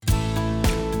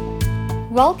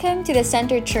Welcome to the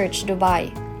Center Church,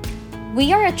 Dubai.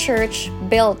 We are a church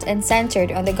built and centered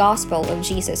on the gospel of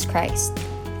Jesus Christ.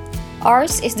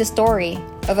 Ours is the story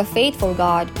of a faithful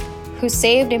God who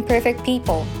saved imperfect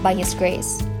people by His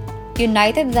grace,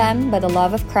 united them by the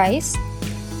love of Christ,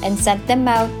 and sent them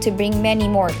out to bring many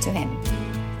more to Him.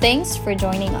 Thanks for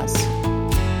joining us.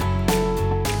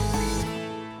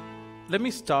 Let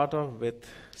me start off with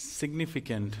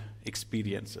significant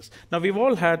experiences. Now, we've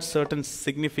all had certain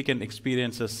significant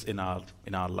experiences in our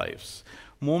lives.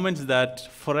 Moments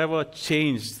that forever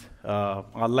changed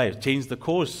our lives, changed the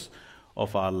course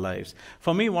of our lives.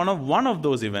 For me, one of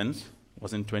those events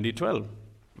was in 2012,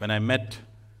 when I met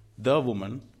the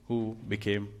woman who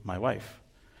became my wife.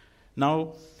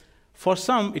 Now, for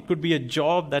some, it could be a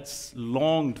job that's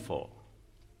longed for.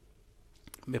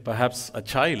 Perhaps a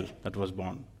child that was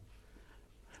born.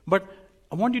 But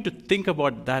I want you to think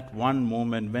about that one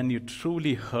moment when you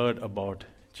truly heard about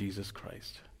Jesus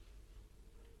Christ.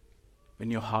 When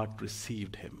your heart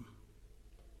received Him.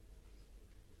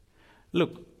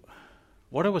 Look,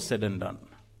 whatever said and done,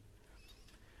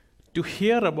 to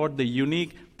hear about the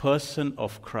unique person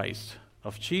of Christ,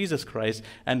 of Jesus Christ,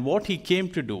 and what He came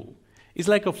to do, is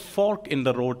like a fork in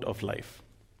the road of life.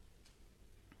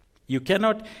 You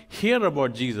cannot hear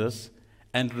about Jesus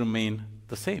and remain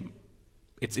the same.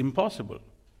 It's impossible.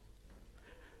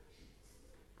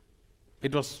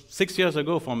 It was 6 years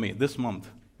ago for me, this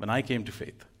month, when I came to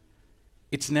faith.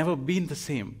 It's never been the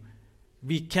same.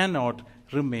 We cannot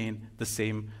remain the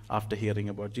same after hearing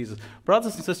about Jesus.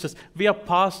 Brothers and sisters, we are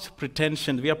past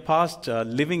pretension. We are past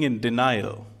living in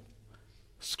denial.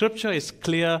 Scripture is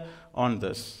clear on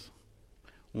this.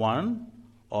 One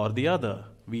or the other,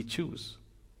 we choose.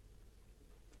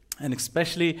 And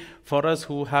especially for us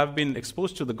who have been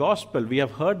exposed to the gospel, we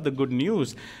have heard the good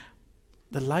news,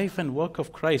 the life and work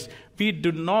of Christ. We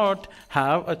do not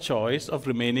have a choice of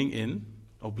remaining in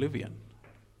oblivion.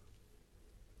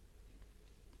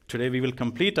 Today we will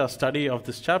complete our study of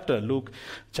this chapter, Luke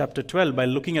chapter 12, by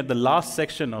looking at the last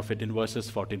section of it in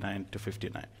verses 49 to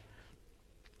 59.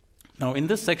 Now in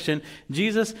this section,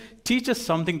 Jesus teaches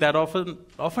something that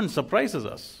often surprises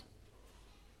us.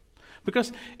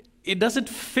 Because it doesn't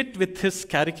fit with His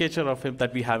caricature of Him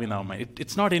that we have in our mind.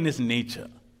 It's not in His nature.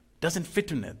 It doesn't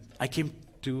fit in it. I came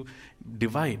to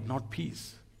divide, not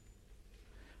peace.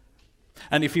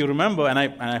 And if you remember, and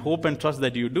I hope and trust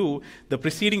that you do, the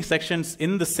preceding sections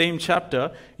in the same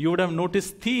chapter, you would have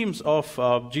noticed themes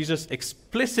of Jesus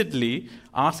explicitly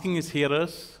asking His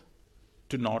hearers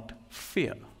to not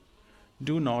fear.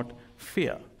 Do not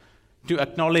fear. To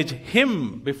acknowledge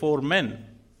Him before men.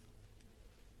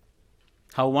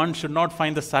 How one should not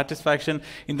find the satisfaction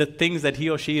in the things that he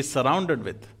or she is surrounded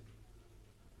with.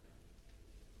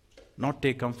 Not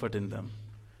take comfort in them.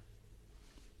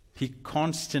 He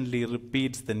constantly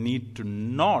repeats the need to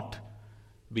not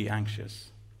be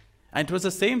anxious. And it was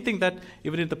the same thing that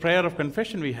even in the prayer of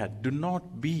confession we had. Do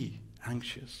not be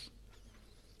anxious.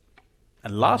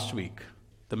 And last week,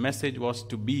 the message was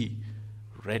to be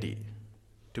ready.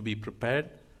 To be prepared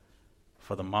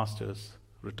for the Master's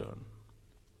return.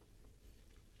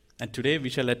 And today we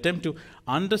shall attempt to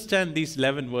understand these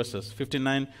 11 verses,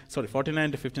 49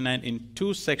 to 59 in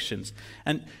two sections.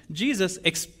 And Jesus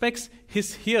expected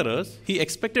His hearers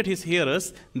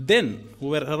then, who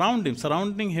were around Him,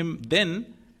 surrounding Him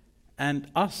then, and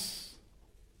us,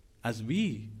 as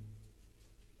we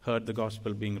heard the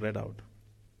gospel being read out.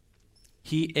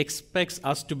 He expects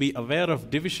us to be aware of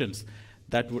divisions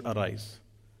that would arise.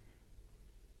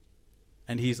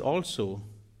 And He is also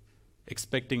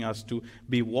expecting us to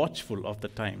be watchful of the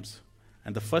times.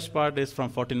 And the first part is from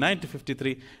 49 to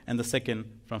 53, and the second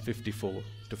from 54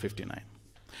 to 59.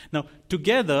 Now,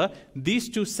 together, these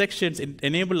two sections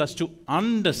enable us to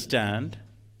understand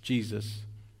Jesus'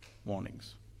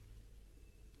 warnings.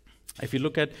 If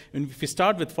we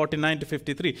start with 49 to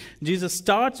 53, Jesus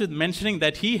starts with mentioning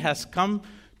that He has come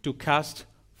to cast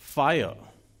fire.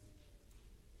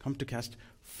 Come to cast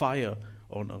fire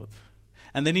on earth.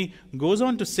 And then He goes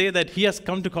on to say that He has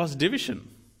come to cause division,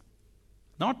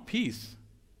 not peace.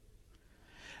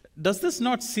 Does this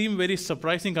not seem very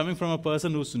surprising coming from a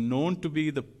person who's known to be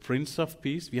the Prince of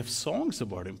Peace? We have songs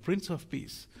about Him, Prince of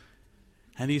Peace.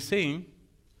 And He's saying,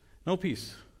 no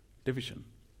peace, division.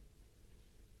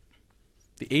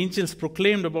 The angels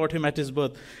proclaimed about Him at His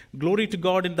birth, glory to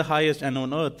God in the highest, and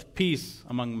on earth peace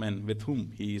among men with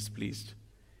whom He is pleased.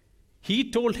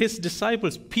 He told His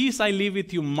disciples, peace I leave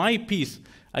with you, my peace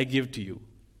I give to you.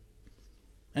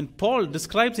 And Paul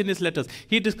describes in his letters,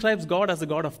 he describes God as a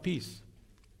God of peace.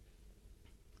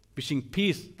 Wishing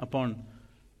peace upon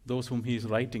those whom he is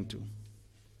writing to.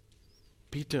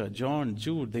 Peter, John,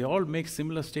 Jude, they all make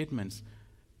similar statements.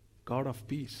 God of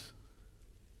peace.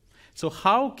 So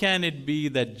how can it be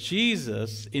that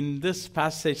Jesus in this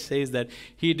passage says that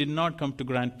he did not come to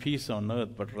grant peace on earth,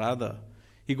 but rather,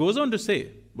 he goes on to say,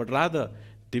 but rather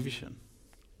division.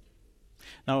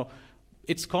 Now,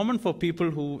 it's common for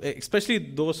people who, especially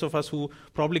those of us who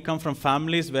probably come from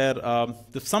families where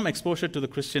there's some exposure to the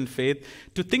Christian faith,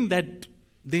 to think that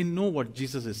they know what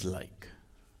Jesus is like,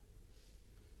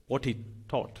 what he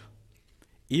taught,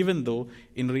 even though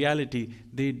in reality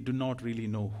they do not really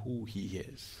know who he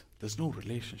is. There's no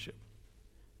relationship.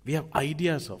 We have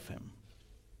ideas of him.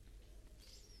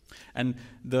 And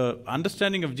the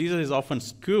understanding of Jesus is often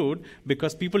skewed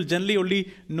because people generally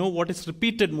only know what is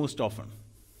repeated most often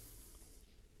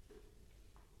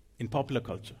in popular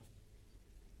culture,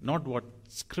 not what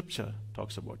Scripture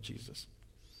talks about Jesus.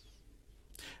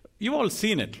 You've all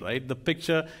seen it, right? The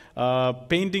picture,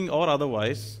 painting or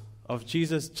otherwise, of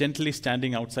Jesus gently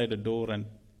standing outside a door and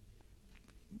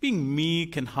being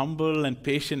meek and humble and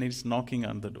patient. He's knocking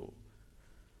on the door.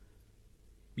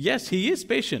 Yes, he is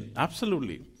patient,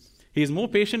 absolutely. He is more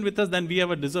patient with us than we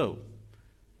ever deserve.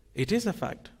 It is a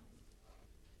fact.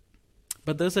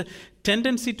 But there's a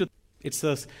tendency to, it's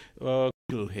a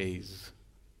haze.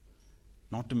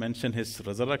 Not to mention his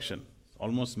resurrection,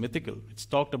 almost mythical. It's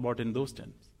talked about in those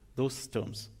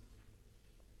terms.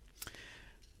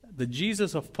 The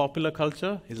Jesus of popular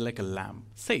culture is like a lamb,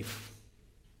 safe,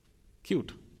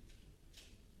 cute.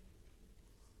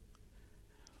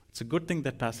 It's a good thing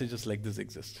that passages like this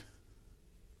exist.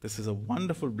 This is a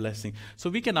wonderful blessing. So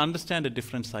we can understand a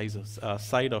different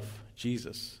side of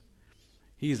Jesus.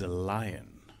 He is a lion,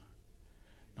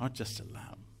 not just a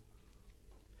lamb.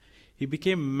 He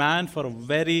became man for a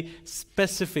very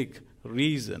specific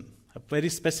reason, a very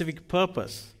specific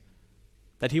purpose,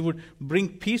 that he would bring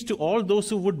peace to all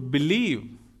those who would believe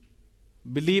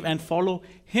and follow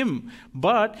him.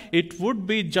 But it would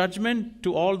be judgment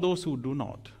to all those who do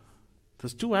not.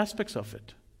 There's two aspects of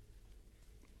it.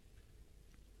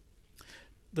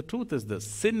 The truth is this: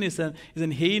 sin is an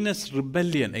heinous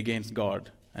rebellion against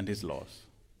God and his laws.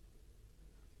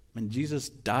 When Jesus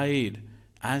died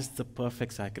as the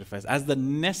perfect sacrifice, as the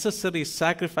necessary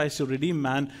sacrifice to redeem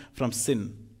man from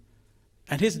sin,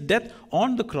 and his death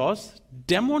on the cross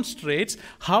demonstrates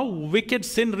how wicked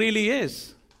sin really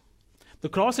is. The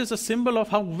cross is a symbol of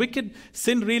how wicked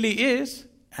sin really is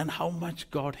and how much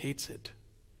God hates it.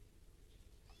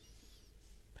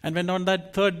 And when on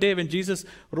that third day, when Jesus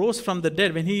rose from the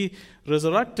dead, when he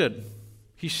resurrected,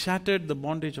 he shattered the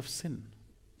bondage of sin.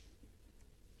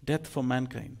 Death for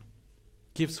mankind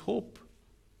gives hope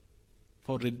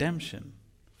for redemption,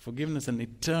 forgiveness, and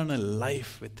eternal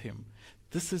life with him.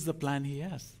 This is the plan he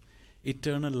has.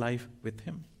 Eternal life with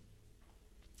him.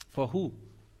 For who?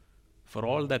 For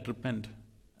all that repent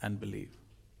and believe.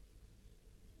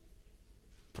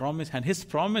 Promise, and his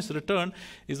promised return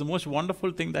is the most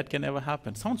wonderful thing that can ever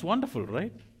happen. Sounds wonderful,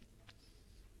 right?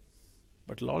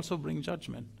 But it'll also bring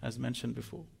judgment, as mentioned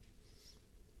before,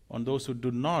 on those who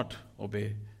do not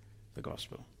obey the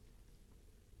gospel.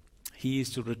 He is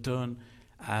to return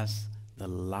as the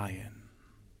lion.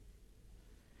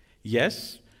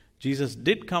 Yes, Jesus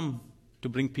did come to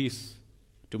bring peace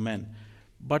to men,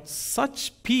 but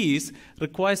such peace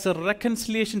requires a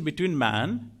reconciliation between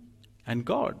man and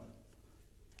God.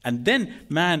 And then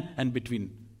man and between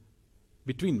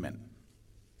men.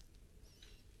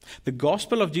 The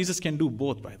gospel of Jesus can do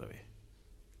both, by the way.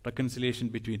 Reconciliation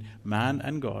between man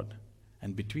and God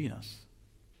and between us.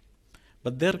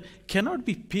 But there cannot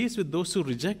be peace with those who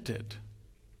reject it.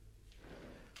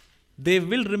 They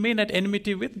will remain at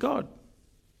enmity with God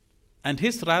and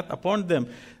his wrath upon them.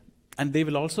 And they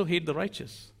will also hate the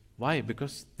righteous. Why?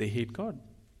 Because they hate God.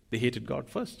 They hated God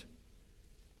first.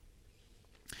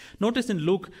 Notice in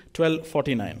Luke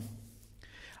 12:49,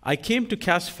 I came to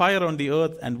cast fire on the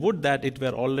earth and would that it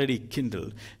were already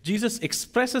kindled. Jesus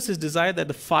expresses his desire that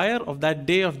the fire of that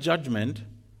day of judgment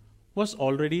was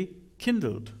already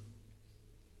kindled.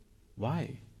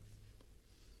 Why?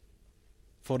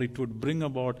 For it would bring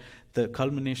about the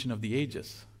culmination of the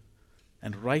ages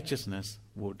and righteousness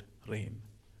would reign.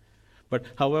 But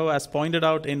however, as pointed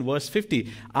out in verse 50,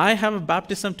 I have a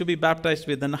baptism to be baptized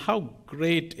with, and how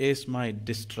great is my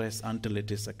distress until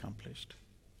it is accomplished.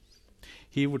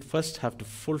 He would first have to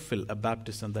fulfill a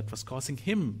baptism that was causing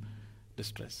him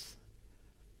distress.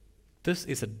 This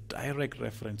is a direct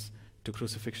reference to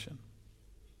crucifixion.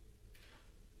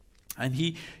 And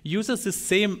he uses this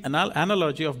same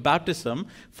analogy of baptism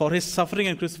for his suffering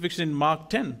and crucifixion in Mark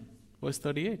 10, verse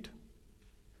 38.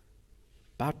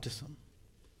 Baptism.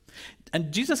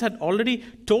 And Jesus had already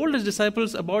told his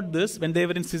disciples about this when they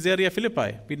were in Caesarea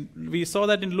Philippi. We saw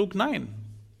that in Luke 9.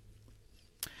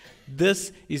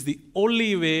 This is the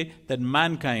only way that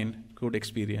mankind could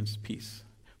experience peace.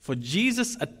 For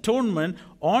Jesus' atonement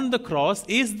on the cross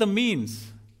is the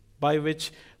means by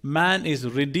which man is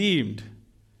redeemed,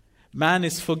 man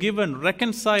is forgiven,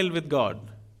 reconciled with God,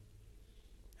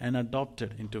 and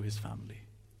adopted into his family.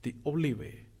 The only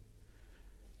way.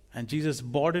 And Jesus'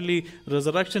 bodily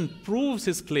resurrection proves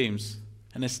his claims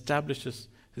and establishes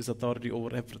his authority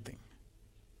over everything.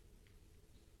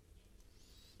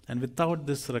 And without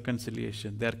this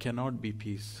reconciliation, there cannot be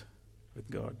peace with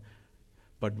God.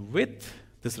 But with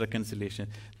this reconciliation,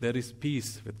 there is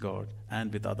peace with God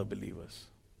and with other believers.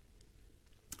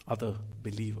 Other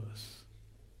believers.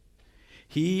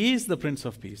 He is the Prince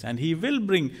of Peace, and he will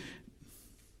bring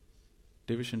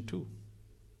division to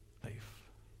life.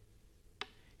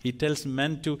 He tells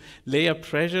men to lay up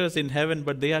treasures in heaven,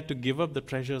 but they are to give up the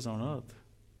treasures on earth.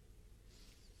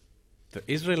 The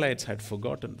Israelites had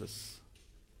forgotten this.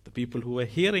 The people who were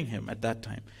hearing him at that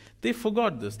time, they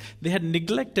forgot this. They had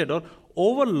neglected or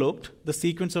overlooked the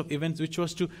sequence of events which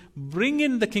was to bring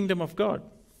in the kingdom of God.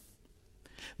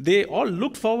 They all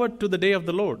looked forward to the day of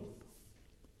the Lord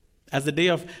as the day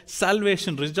of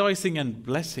salvation, rejoicing, and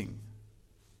blessing.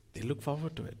 They looked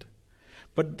forward to it.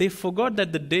 But they forgot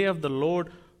that the day of the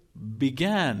Lord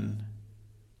began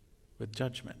with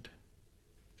judgment.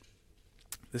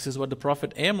 This is what the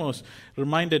prophet Amos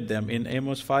reminded them in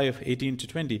Amos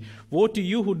 5:18-20. Woe to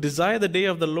you who desire the day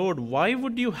of the Lord. Why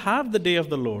would you have the day of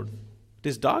the Lord? It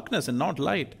is darkness and not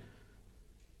light.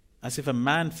 As if a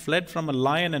man fled from a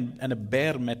lion and a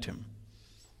bear met him.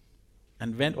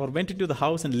 And went into the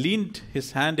house and leaned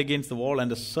his hand against the wall,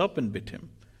 and a serpent bit him.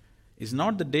 Is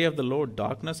not the day of the Lord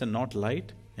darkness and not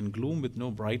light, and gloom with no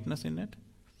brightness in it?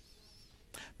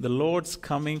 The Lord's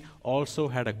coming also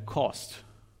had a cost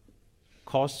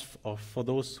for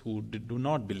those who do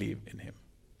not believe in him.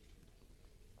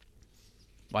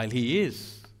 While he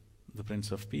is the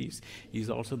Prince of Peace, he is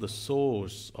also the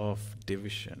source of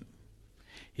division.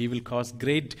 He will cause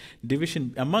great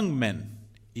division among men,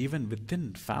 even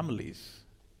within families.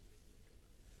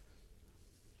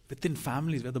 Within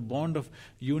families where the bond of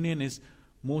union is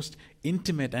most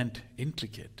intimate and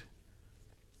intricate.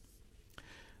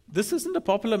 This isn't a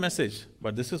popular message,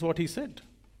 but this is what he said.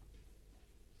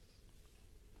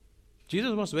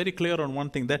 Jesus was very clear on one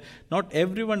thing, that not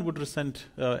everyone would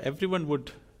everyone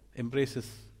would embrace his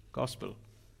gospel.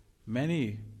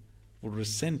 Many would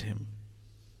resent him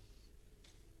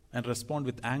and respond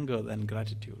with anger and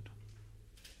gratitude.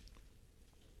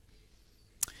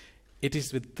 It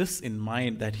is with this in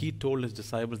mind that he told his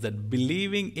disciples that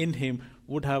believing in him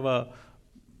would have a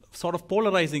sort of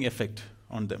polarizing effect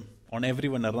on them, on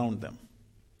everyone around them,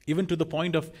 even to the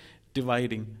point of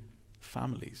dividing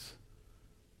families.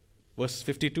 Verse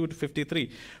 52-53.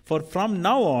 For from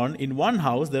now on, in one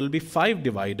house there will be 5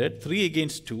 divided, 3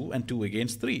 against 2 and 2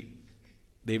 against 3.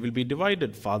 They will be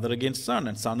divided, father against son,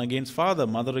 and son against father,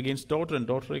 mother against daughter, and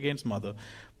daughter against mother,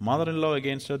 mother-in-law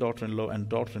against her daughter-in-law, and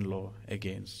daughter-in-law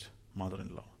against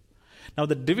mother-in-law. Now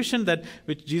the division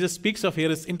which Jesus speaks of here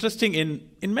is interesting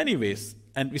in many ways.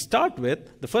 And we start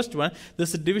with the first one.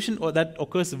 There's a division that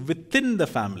occurs within the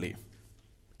family,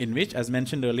 in which, as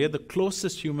mentioned earlier, the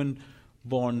closest human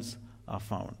bonds are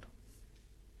found.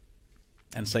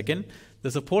 And second,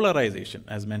 there's a polarization,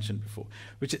 as mentioned before,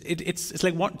 which it's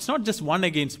like it's not just one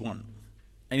against one.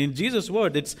 And in Jesus'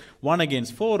 word, it's 1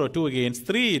 against 4 or 2 against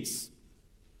 3. It's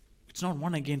not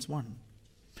 1 against 1.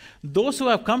 Those who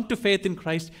have come to faith in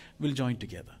Christ will join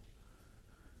together,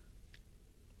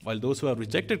 while those who have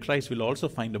rejected Christ will also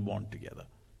find a bond together.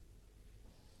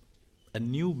 A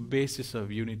new basis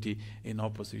of unity in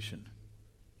opposition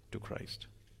to Christ.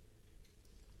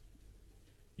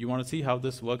 You want to see how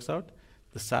this works out?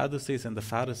 The Sadducees and the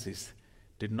Pharisees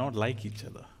did not like each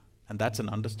other, and that's an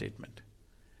understatement.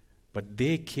 But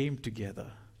they came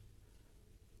together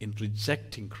in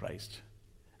rejecting Christ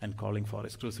and calling for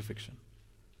his crucifixion.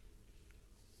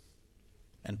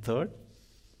 And third,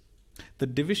 the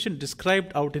division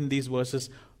described out in these verses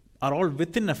are all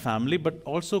within a family, but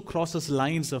also crosses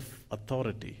lines of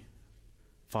authority.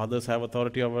 Fathers have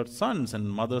authority over sons, and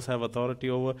mothers have authority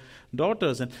over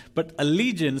daughters. But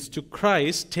allegiance to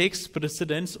Christ takes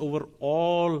precedence over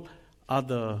all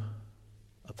other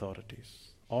authorities,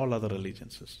 all other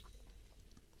allegiances.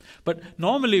 But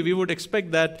normally we would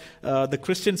expect that the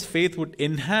Christian's faith would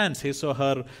enhance his or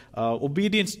her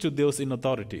obedience to those in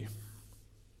authority.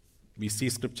 We see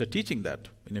Scripture teaching that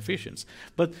in Ephesians.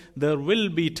 But there will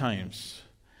be times,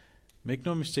 make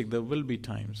no mistake, there will be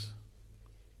times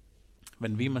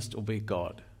when we must obey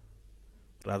God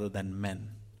rather than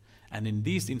men. And in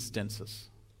these instances,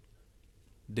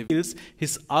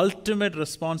 his ultimate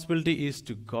responsibility is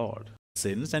to God.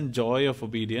 Sins and joy of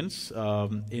obedience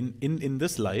in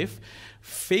this life,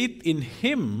 faith in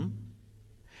Him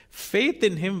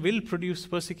will produce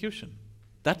persecution.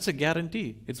 That's a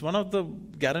guarantee. It's one of the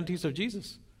guarantees of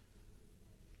Jesus.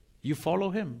 You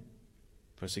follow Him,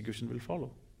 persecution will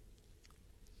follow.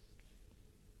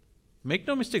 Make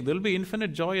no mistake, there will be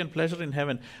infinite joy and pleasure in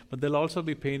heaven, but there will also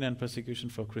be pain and persecution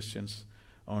for Christians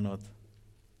on earth.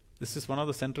 This is one of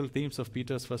the central themes of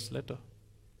Peter's first letter.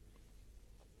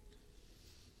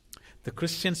 The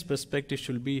Christian's perspective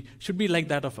should be like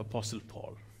that of Apostle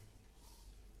Paul.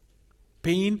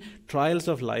 Pain, trials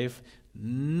of life,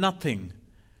 nothing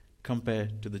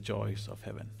compared to the joys of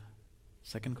heaven.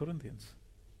 2 Corinthians.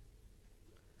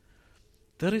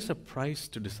 There is a price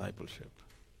to discipleship.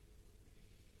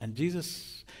 And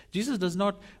Jesus does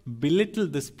not belittle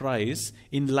this price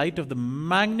in light of the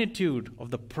magnitude of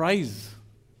the price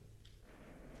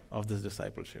of this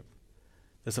discipleship.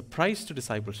 There's a price to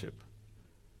discipleship.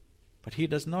 But He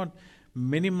does not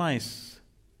minimize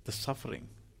the suffering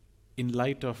in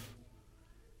light of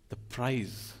the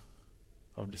price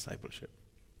of discipleship.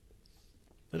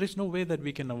 There is no way that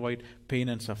we can avoid pain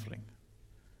and suffering.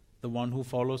 The one who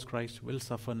follows Christ will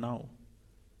suffer now,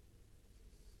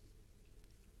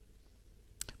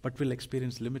 but will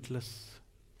experience limitless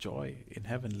joy in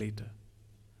heaven later.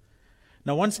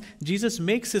 Now, once Jesus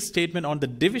makes his statement on the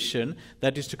division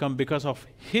that is to come because of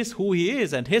who He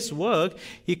is and His work,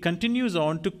 He continues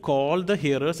on to call the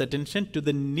hearers' attention to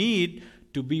the need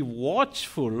to be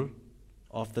watchful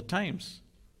of the times,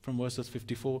 from verses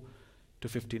 54 to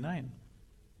 59.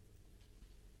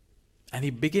 And He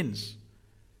begins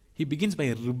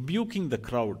by rebuking the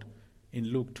crowd in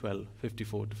Luke 12,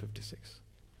 54 to 56.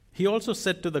 He also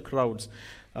said to the crowds,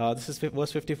 this is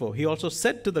verse 54, He also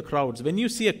said to the crowds, when you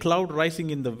see a cloud rising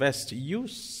in the west, you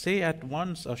say at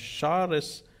once a shower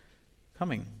is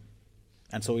coming.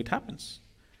 And so it happens.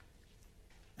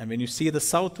 And when you see the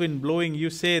south wind blowing, you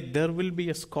say there will be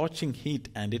a scorching heat,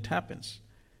 and it happens.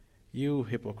 You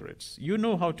hypocrites, you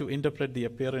know how to interpret the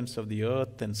appearance of the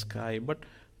earth and sky, but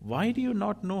why do you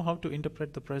not know how to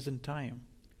interpret the present time?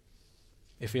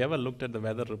 If you ever looked at the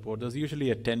weather report, there's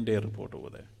usually a 10-day report over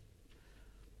there.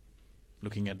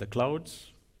 Looking at the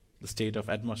clouds, the state of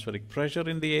atmospheric pressure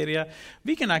in the area,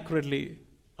 we can accurately,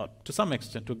 to some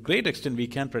extent, to a great extent, we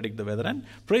can predict the weather. And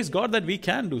praise God that we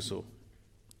can do so.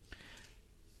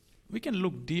 We can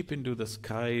look deep into the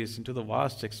skies, into the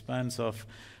vast expanse of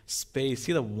space,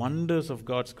 see the wonders of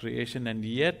God's creation, and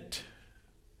yet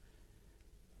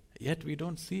we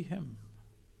don't see Him.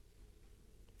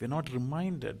 We're not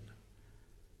reminded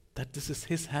that this is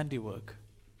His handiwork.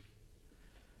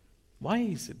 Why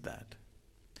is it that?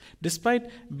 Despite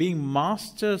being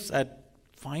masters at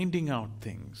finding out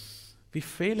things, we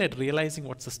fail at realizing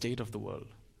what's the state of the world.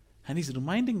 And He's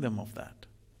reminding them of that.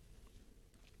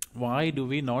 Why do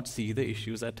we not see the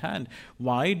issues at hand?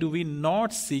 Why do we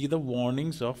not see the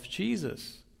warnings of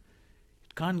Jesus?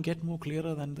 It can't get more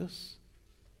clearer than this.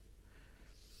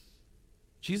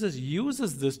 Jesus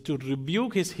uses this to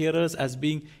rebuke His hearers as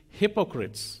being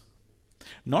hypocrites.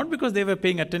 Not because they were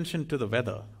paying attention to the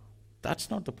weather.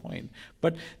 That's not the point.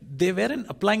 But they weren't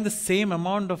applying the same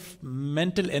amount of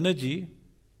mental energy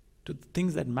to the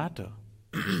things that matter.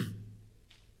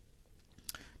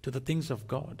 To the things of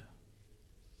God.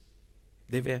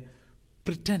 They were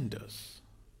pretenders.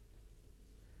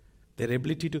 Their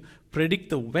ability to predict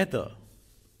the weather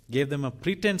gave them a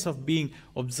pretense of being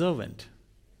observant,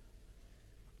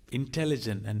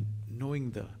 intelligent, and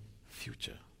knowing the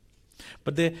future.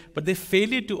 But their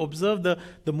failure to observe the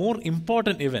more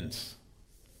important events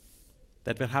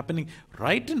that were happening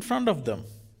right in front of them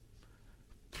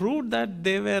proved that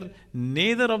they were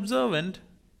neither observant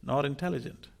nor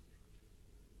intelligent.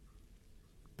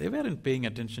 They weren't paying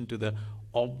attention to the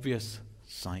obvious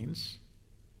signs.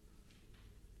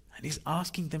 And He's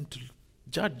asking them to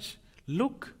judge.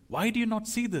 Look, why do you not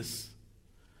see this?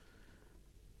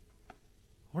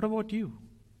 What about you?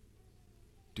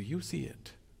 Do you see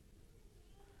it?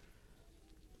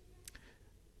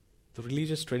 The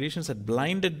religious traditions had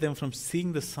blinded them from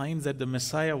seeing the signs that the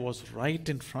Messiah was right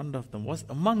in front of them, was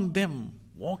among them,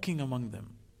 walking among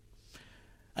them.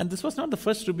 And this was not the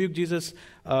first rebuke Jesus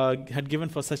had given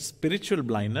for such spiritual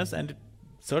blindness, and it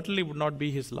certainly would not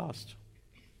be His last.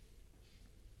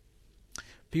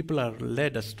 People are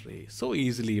led astray so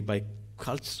easily by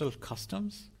cultural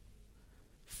customs,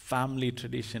 family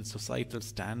traditions, societal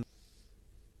standards.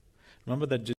 Remember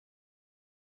that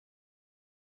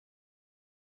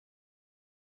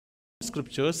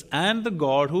Scriptures and the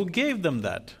God who gave them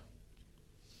that.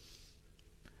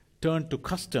 turned to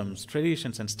customs,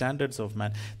 traditions, and standards of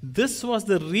man. This was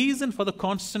the reason for the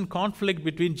constant conflict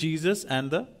between Jesus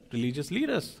and the religious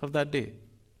leaders of that day.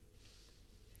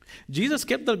 Jesus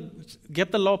kept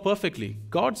the law perfectly.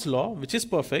 God's law, which is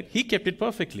perfect, he kept it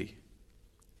perfectly.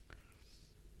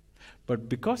 But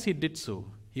because he did so,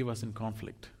 he was in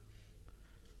conflict.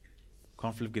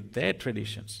 Conflict with their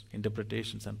traditions,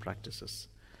 interpretations, and practices.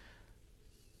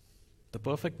 The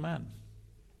perfect man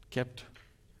kept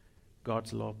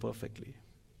God's law perfectly.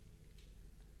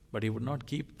 But he would not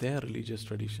keep their religious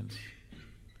traditions.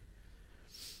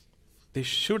 They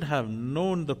should have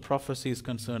known the prophecies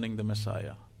concerning the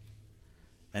Messiah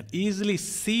and easily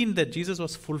seen that Jesus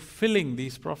was fulfilling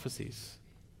these prophecies.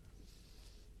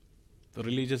 The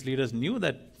religious leaders knew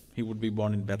that he would be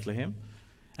born in Bethlehem.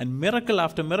 And miracle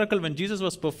after miracle, when Jesus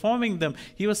was performing them,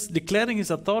 he was declaring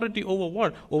his authority over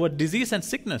what? Over disease and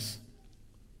sickness.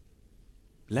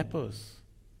 Lepers,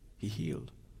 he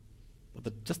healed.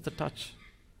 With just a touch,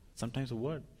 sometimes a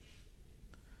word.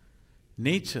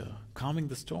 Nature, calming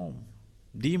the storm.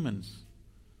 Demons.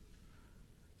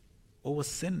 Over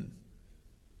sin,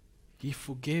 he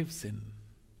forgave sin.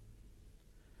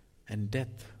 And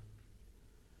death.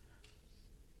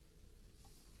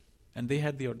 And they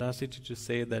had the audacity to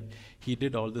say that he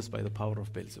did all this by the power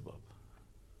of Beelzebub.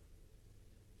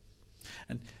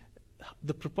 And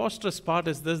the preposterous part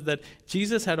is this, that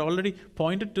Jesus had already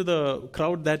pointed to the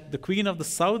crowd that the queen of the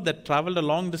south that traveled a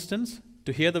long distance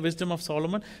to hear the wisdom of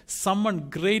Solomon, someone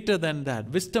greater than that,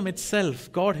 wisdom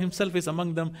itself, God himself is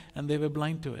among them, and they were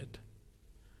blind to it.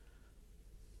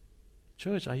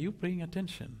 Church, are you paying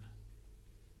attention?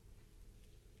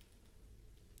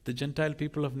 The Gentile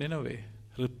people of Nineveh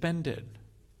repented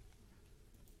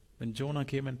when Jonah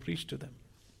came and preached to them.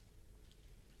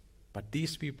 But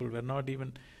these people were not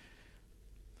even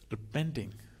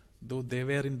repenting, though they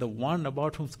were in the one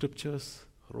about whom scriptures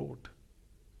wrote.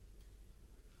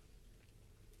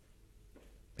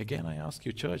 Again, I ask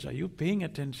you, church, are you paying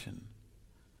attention?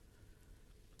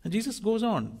 And Jesus goes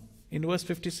on in verse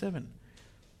 57.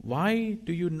 Why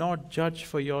do you not judge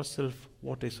for yourself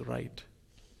what is right?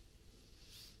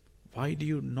 Why do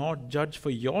you not judge for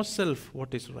yourself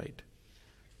what is right?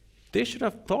 They should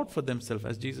have thought for themselves,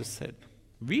 as Jesus said.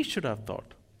 We should have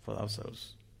thought for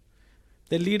ourselves.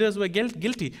 The leaders were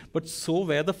guilty, but so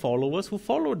were the followers who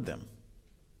followed them.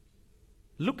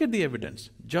 Look at the evidence.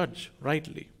 Judge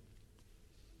rightly.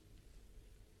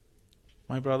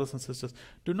 My brothers and sisters,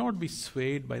 do not be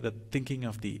swayed by the thinking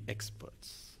of the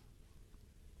experts.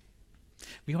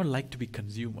 We all like to be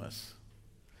consumers.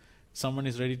 Someone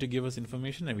is ready to give us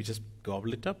information and we just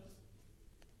gobble it up.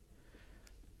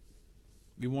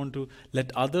 We want to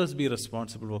let others be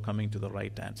responsible for coming to the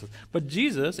right answers. But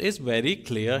Jesus is very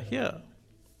clear here.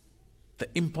 The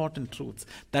important truths,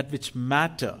 that which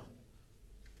matter,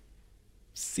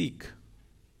 seek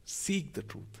the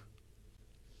truth.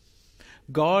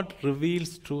 God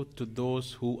reveals truth to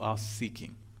those who are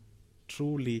seeking,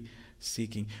 truly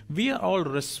seeking. We are all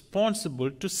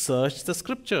responsible to search the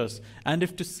scriptures and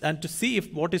to see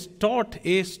if what is taught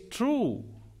is true.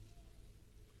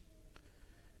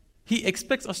 He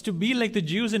expects us to be like the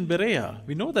Jews in Berea.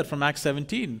 We know that from Acts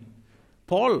 17.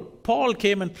 Paul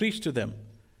came and preached to them.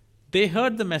 They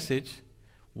heard the message,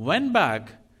 went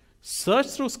back,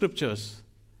 searched through scriptures,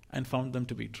 and found them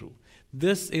to be true.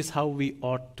 This is how we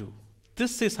ought to.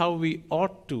 This is how we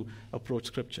ought to approach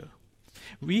scripture.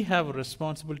 We have a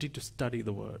responsibility to study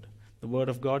the Word. The Word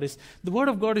of God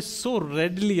is so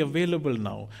readily available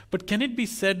now. But can it be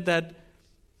said that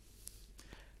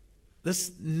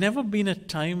there's never been a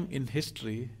time in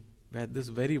history where this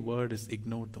very word is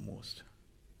ignored the most?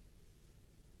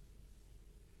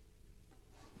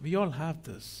 We all have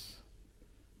this.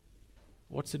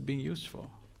 What's it being used for?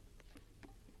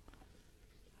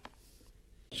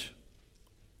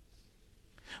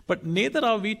 But neither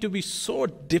are we to be so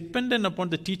dependent upon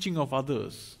the teaching of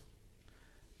others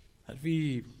that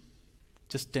we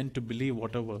just tend to believe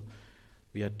whatever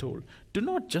we are told. Do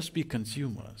not just be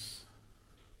consumers.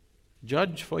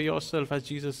 Judge for yourself, as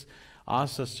Jesus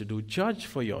asks us to do. Judge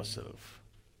for yourself.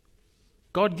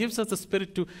 God gives us the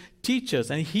Spirit to teach us,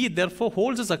 and He therefore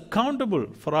holds us accountable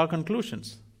for our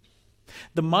conclusions.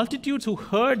 The multitudes who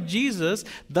heard Jesus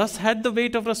thus had the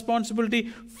weight of responsibility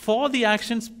for the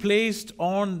actions placed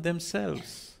on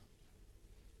themselves.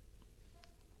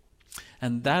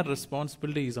 And that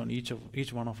responsibility is on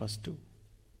each one of us too.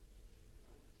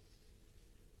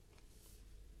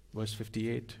 Verse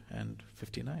 58 and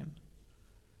 59.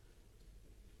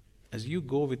 As you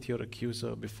go with your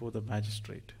accuser before the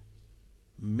magistrate,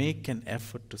 make an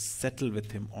effort to settle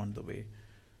with him on the way,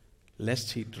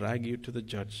 lest he drag you to the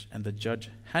judge, and the judge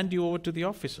hand you over to the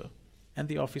officer, and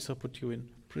the officer put you in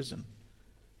prison.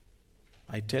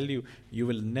 I tell you, you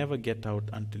will never get out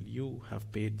until you have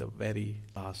paid the very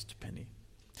last penny.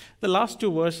 The last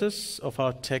two verses of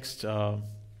our text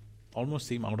almost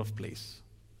seem out of place.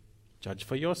 Judge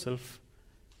for yourself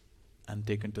and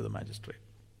taken to the magistrate.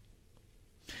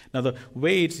 Now, the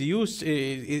way it's used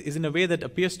is in a way that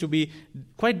appears to be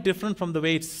quite different from the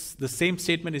way the same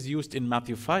statement is used in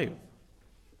Matthew 5,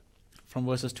 from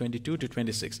verses 22 to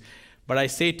 26. But I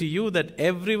say to you that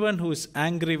everyone who is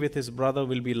angry with his brother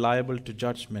will be liable to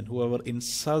judgment. Whoever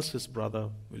insults his brother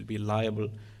will be liable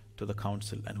to the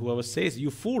council. And whoever says,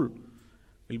 "You fool,"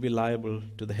 will be liable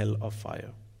to the hell of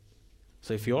fire.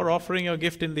 So if you're offering your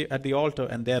gift at the altar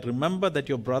and there remember that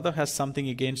your brother has something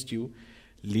against you,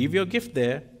 leave your gift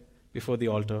there before the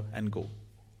altar and go.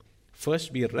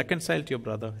 First be reconciled to your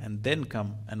brother and then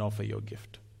come and offer your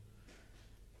gift.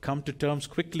 Come to terms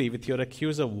quickly with your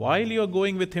accuser while you are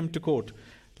going with him to court,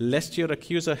 lest your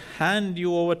accuser hand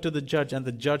you over to the judge and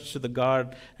the judge to the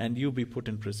guard and you be put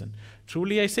in prison.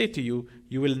 Truly I say to you,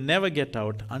 you will never get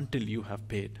out until you have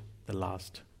paid the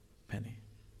last penny.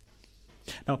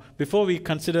 Now, before we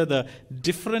consider the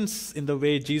difference in the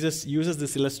way Jesus uses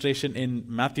this illustration in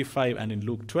Matthew 5 and in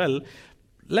Luke 12,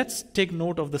 let's take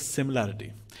note of the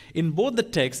similarity. In both the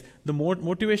texts, the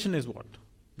motivation is what?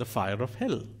 The fire of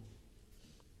hell.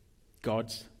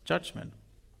 God's judgment.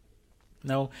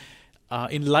 Now,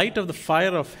 in light of the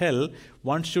fire of hell,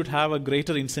 one should have a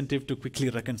greater incentive to quickly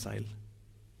reconcile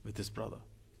with his brother.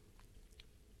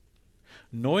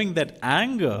 Knowing that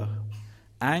anger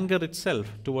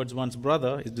itself towards one's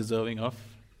brother is deserving of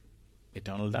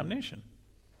eternal damnation.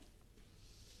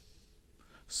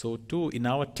 So too, in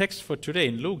our text for today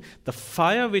in Luke, the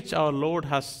fire which our Lord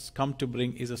has come to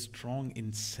bring is a strong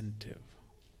incentive.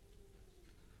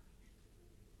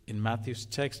 In Matthew's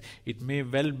text, it may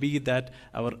well be that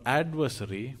our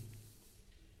adversary,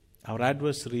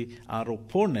 our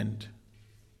opponent,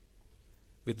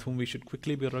 with whom we should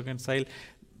quickly be reconciled,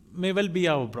 may well be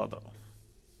our brother.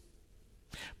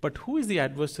 But who is the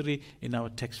adversary in our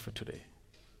text for today?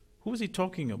 Who is he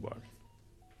talking about?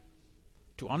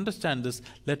 To understand this,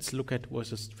 let's look at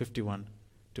verses 51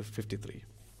 to 53.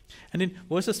 And in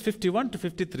verses 51 to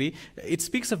 53, it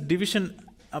speaks of division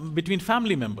between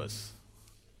family members.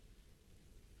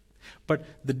 But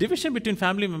the division between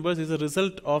family members is a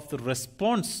result of the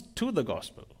response to the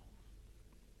gospel.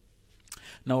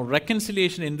 Now,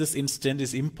 reconciliation in this instant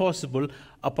is impossible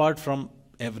apart from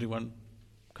everyone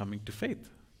coming to faith,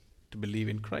 to believe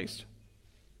in Christ.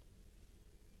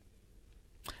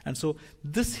 And so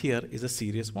this here is a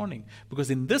serious warning, because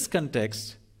in this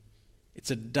context, it's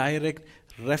a direct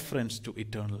reference to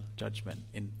eternal judgment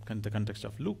in the context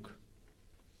of Luke.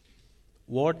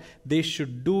 What they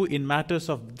should do in matters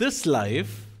of this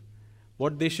life,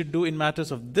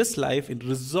 in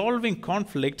resolving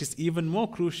conflict is even more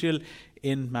crucial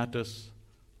in matters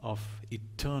of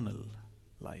eternal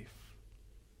life.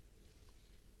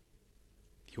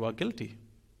 You are guilty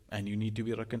and you need to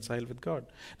be reconciled with God.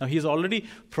 Now, He has already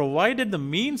provided the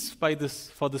means for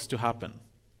this to happen.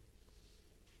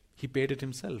 He paid it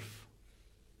Himself.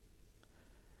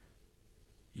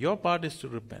 Your part is to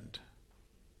repent.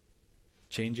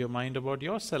 Change your mind about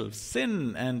yourself,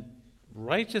 sin and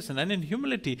righteousness, and in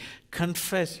humility,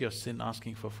 confess your sin,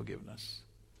 asking for forgiveness.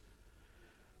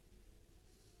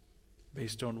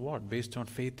 Based on what? Based on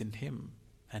faith in Him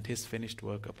and His finished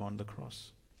work upon the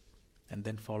cross. And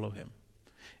then follow Him.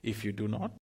 If you do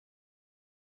not,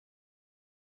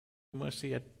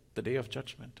 mercy at the day of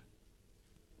judgment.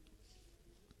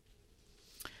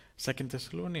 2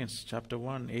 Thessalonians chapter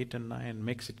 1, 8 and 9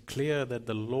 makes it clear that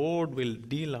the Lord will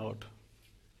deal out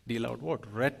what?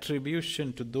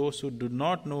 Retribution to those who do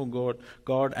not know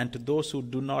God and to those who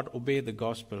do not obey the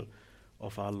gospel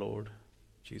of our Lord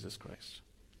Jesus Christ.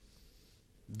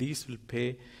 These will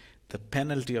pay the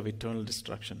penalty of eternal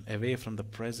destruction, away from the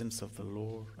presence of the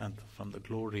Lord and from the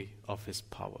glory of His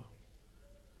power.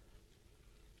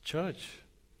 Church,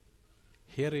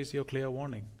 here is your clear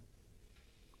warning.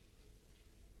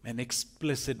 An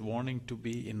explicit warning to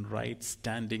be in right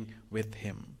standing with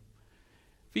Him.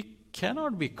 We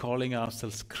cannot be calling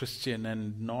ourselves Christian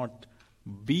and not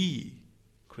be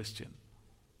Christian.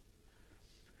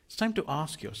 It's time to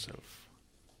ask yourself,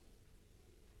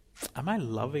 am I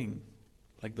loving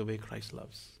like the way Christ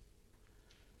loves?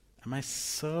 Am I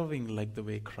serving like the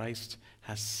way Christ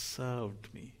has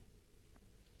served me?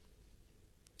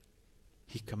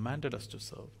 He commanded us to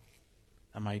serve.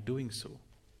 Am I doing so?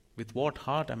 With what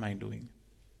heart am I doing?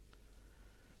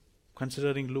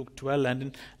 considering Luke 12, and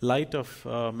in light of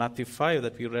Matthew 5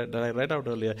 that I read out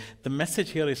earlier, the message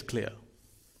here is clear.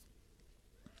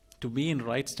 To be in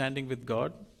right standing with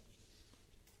God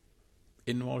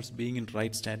involves being in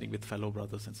right standing with fellow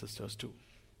brothers and sisters too.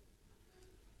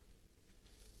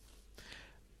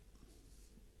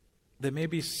 There may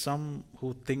be some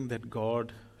who think that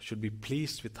God should be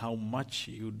pleased with how much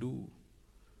you do.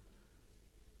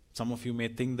 Some of you may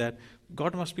think that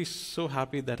God must be so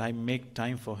happy that I make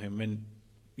time for Him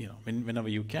whenever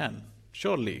you can.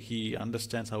 Surely He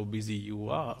understands how busy you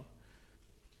are.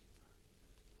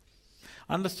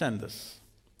 Understand this.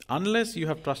 Unless you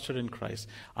have trusted in Christ,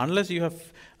 unless you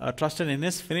have trusted in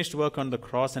His finished work on the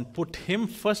cross and put Him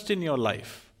first in your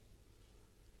life,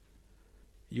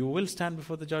 you will stand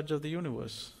before the judge of the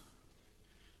universe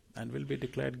and will be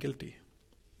declared guilty.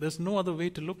 There's no other way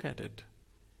to look at it.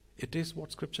 It is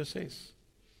what Scripture says.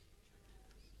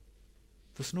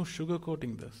 There's no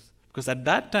sugarcoating this. Because at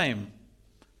that time,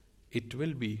 it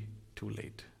will be too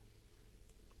late.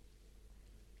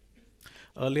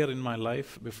 Earlier in my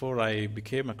life, before I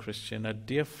became a Christian, a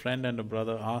dear friend and a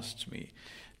brother asked me,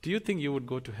 "Do you think you would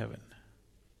go to heaven?"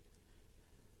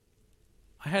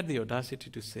 I had the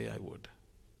audacity to say I would.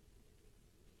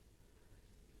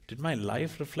 Did my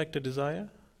life reflect a desire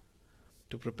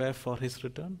to prepare for His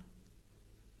return?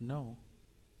 No.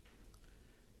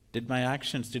 Did my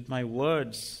actions, did my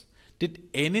words, did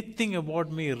anything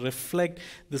about me reflect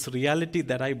this reality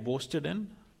that I boasted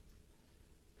in?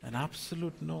 An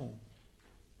absolute no.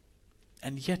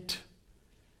 And yet,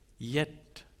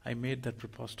 I made that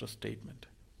preposterous statement.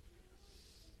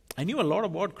 I knew a lot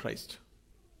about Christ,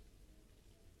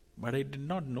 but I did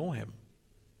not know Him.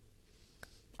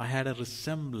 I had a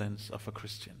resemblance of a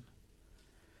Christian.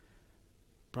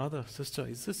 Brother, sister,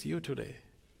 is this you today?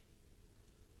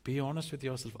 Be honest with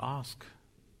yourself. Ask.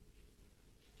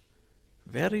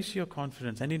 Where is your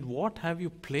confidence? And in what have you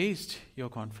placed your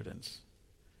confidence?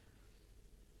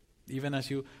 Even as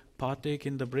you partake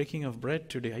in the breaking of bread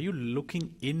today, are you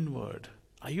looking inward?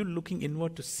 Are you looking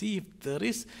inward to see if there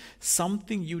is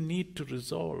something you need to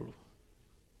resolve?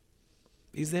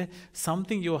 Is there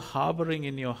something you're harboring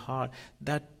in your heart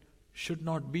that should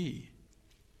not be?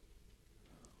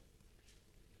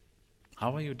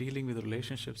 How are you dealing with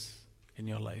relationships in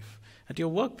your life? At your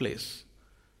workplace?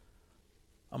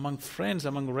 Among friends,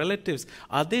 among relatives?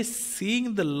 Are they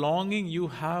seeing the longing you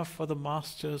have for the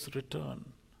Master's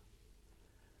return?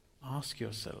 Ask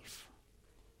yourself.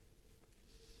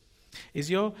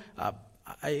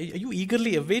 Are you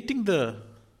eagerly awaiting the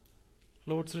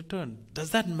Lord's return?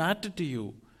 Does that matter to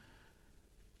you?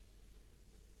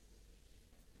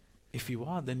 If you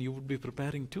are, then you would be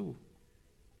preparing too.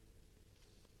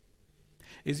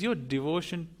 Is your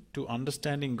devotion to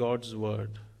understanding God's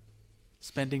Word,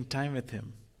 spending time with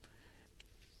Him,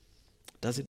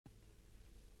 does it?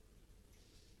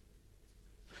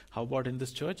 How about in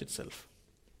this church itself?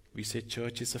 We say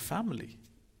church is a family,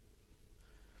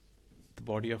 the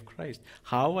body of Christ.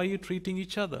 How are you treating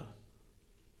each other?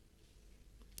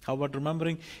 How about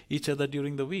remembering each other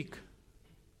during the week?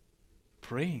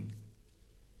 Praying,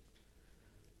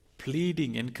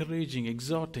 pleading, encouraging,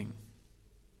 exhorting,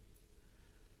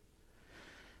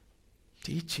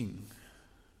 teaching,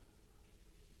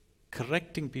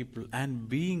 correcting people and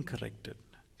being corrected.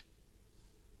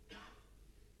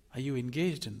 Are you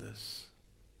engaged in this?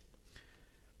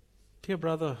 Dear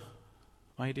brother,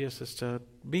 my dear sister,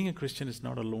 being a Christian is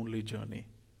not a lonely journey.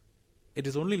 It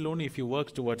is only lonely if you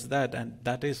work towards that, and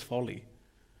that is folly.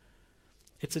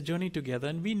 It's a journey together,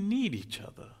 and we need each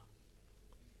other.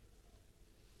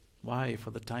 Why?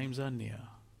 For the times are near.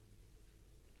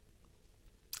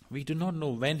 We do not know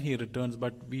when He returns,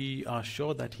 but we are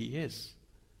sure that He is.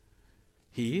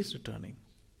 He is returning.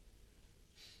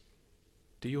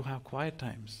 Do you have quiet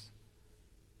times?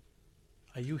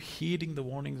 Are you heeding the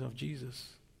warnings of Jesus?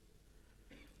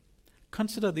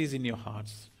 Consider these in your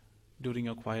hearts during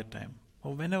your quiet time,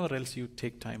 or whenever else you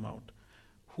take time out.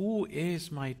 Who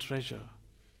is my treasure?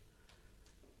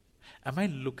 Am I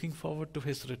looking forward to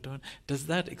His return? Does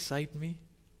that excite me?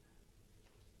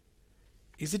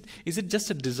 Is it just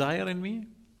a desire in me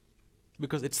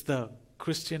because it's the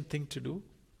Christian thing to do?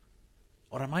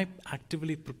 Or am I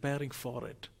actively preparing for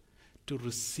it to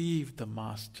receive the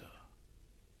Master?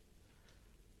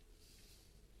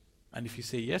 And if you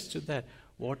say yes to that,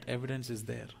 what evidence is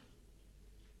there?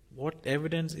 What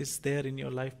evidence is there in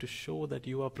your life to show that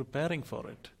you are preparing for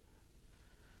it?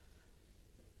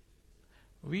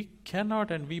 We cannot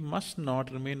and we must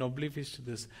not remain oblivious to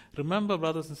this. Remember,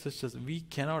 brothers and sisters, we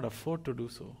cannot afford to do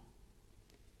so.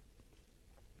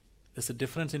 There's a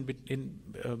difference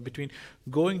between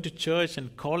going to church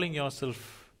and calling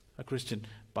yourself a Christian.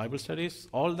 Bible studies,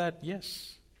 all that,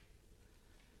 yes.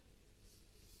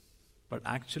 But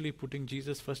actually putting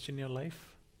Jesus first in your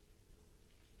life?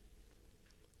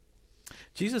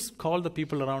 Jesus called the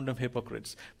people around him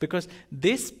hypocrites because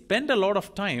they spend a lot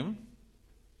of time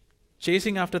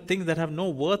chasing after things that have no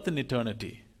worth in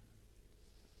eternity.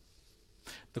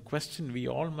 The question we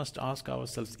all must ask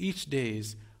ourselves each day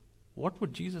is, what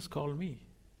would Jesus call me?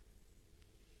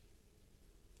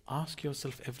 Ask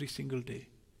yourself every single day,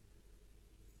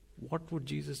 what would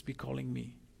Jesus be calling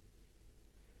me?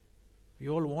 We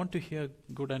all want to hear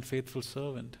good and faithful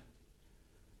servant.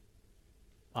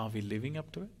 Are we living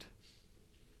up to it?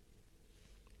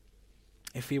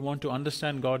 If we want to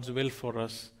understand God's will for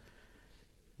us,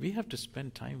 we have to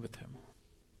spend time with Him.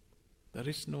 There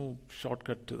is no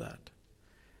shortcut to that.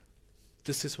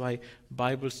 This is why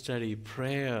Bible study,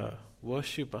 prayer,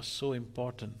 worship are so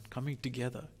important. Coming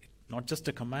together, not just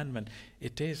a commandment,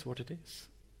 it is what it is.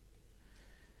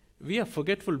 We are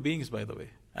forgetful beings, by the way,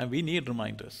 and we need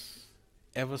reminders.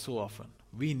 Ever so often,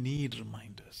 we need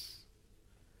reminders.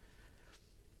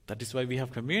 That is why we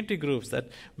have community groups that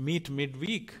meet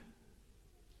midweek.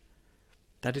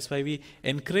 That is why we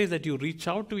encourage that you reach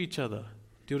out to each other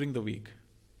during the week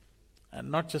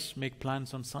and not just make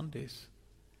plans on Sundays.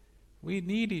 We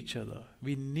need each other.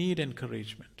 We need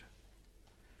encouragement.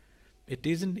 It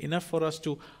isn't enough for us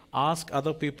to ask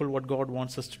other people what God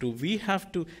wants us to do. We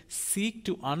have to seek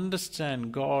to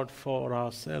understand God for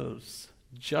ourselves.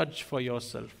 Judge for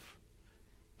yourself.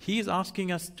 He is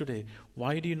asking us today,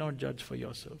 why do you not judge for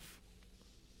yourself?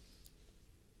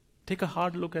 Take a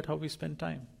hard look at how we spend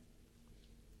time.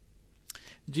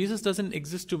 Jesus doesn't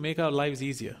exist to make our lives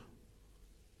easier.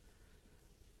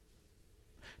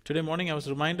 Today morning I was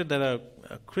reminded that a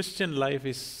Christian life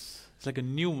is like a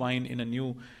new wine in a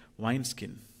new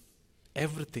wineskin.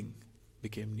 Everything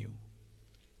became new.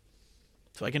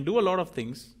 So I can do a lot of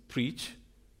things, preach,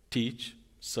 teach,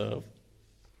 serve,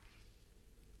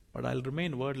 but I'll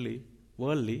remain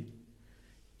worldly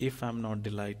if I'm not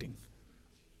delighting,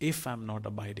 if I'm not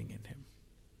abiding in Him,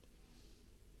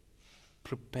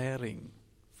 preparing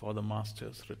for the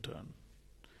Master's return.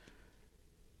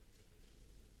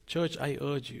 Church, I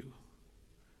urge you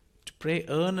to pray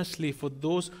earnestly for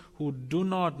those who do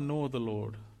not know the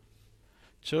Lord.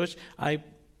 Church, I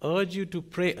urge you to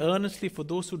pray earnestly for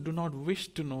those who do not wish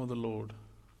to know the Lord.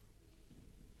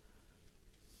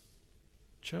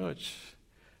 Church,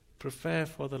 prepare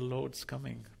for the Lord's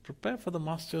coming. Prepare for the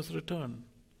Master's return.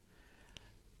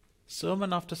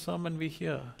 Sermon after sermon we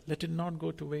hear, let it not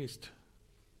go to waste.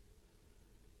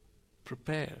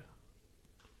 Prepare.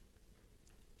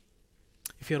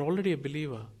 If you're already a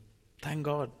believer, thank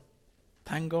God.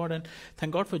 Thank God, and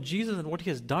thank God for Jesus and what He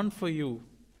has done for you,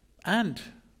 and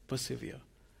persevere.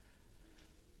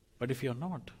 But if you're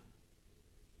not,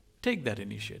 take that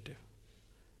initiative.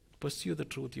 Pursue the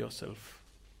truth yourself.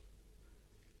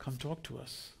 Come talk to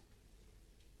us.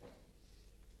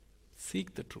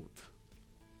 Seek the truth.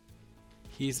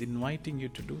 He is inviting you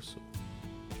to do so.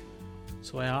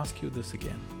 So I ask you this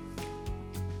again.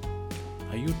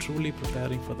 Are you truly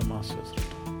preparing for the Master's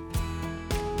return?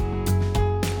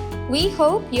 We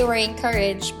hope you were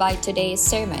encouraged by today's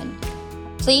sermon.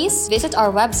 Please visit our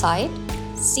website,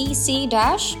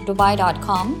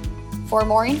 cc-dubai.com, for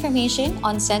more information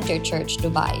on Center Church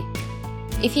Dubai.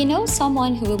 If you know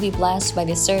someone who will be blessed by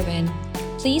this sermon,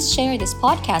 please share this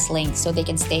podcast link so they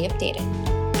can stay updated.